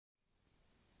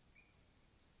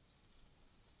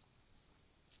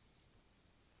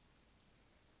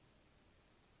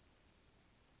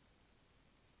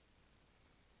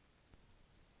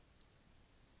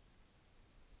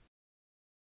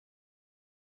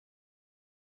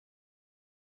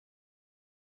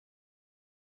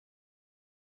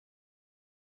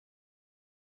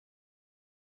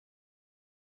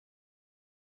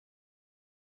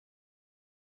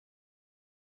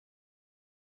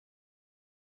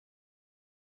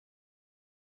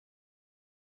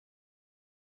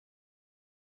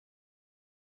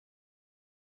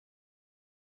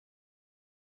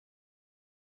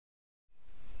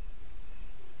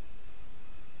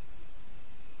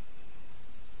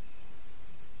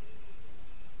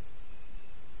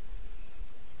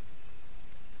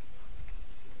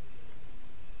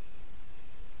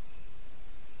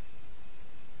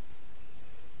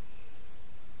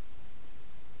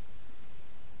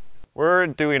We're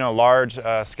doing a large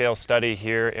scale study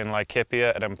here in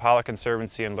Laikipia at Impala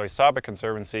Conservancy and Leopard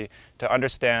Conservancy to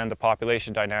understand the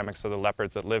population dynamics of the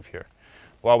leopards that live here.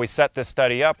 While we set this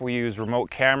study up, we used remote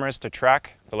cameras to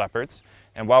track the leopards,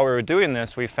 and while we were doing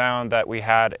this, we found that we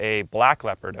had a black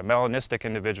leopard, a melanistic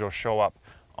individual, show up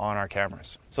on our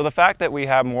cameras. So the fact that we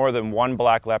have more than one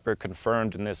black leopard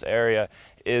confirmed in this area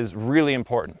is really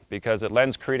important because it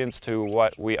lends credence to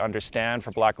what we understand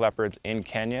for black leopards in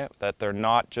Kenya, that they're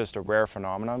not just a rare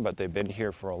phenomenon, but they've been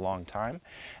here for a long time.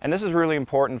 And this is really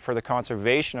important for the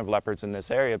conservation of leopards in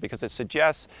this area because it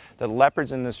suggests that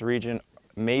leopards in this region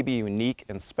may be unique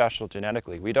and special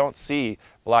genetically. We don't see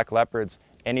black leopards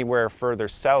anywhere further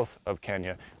south of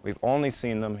Kenya. We've only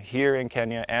seen them here in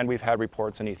Kenya, and we've had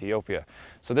reports in Ethiopia.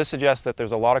 So this suggests that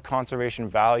there's a lot of conservation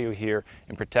value here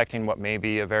in protecting what may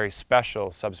be a very special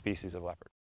subspecies of leopard.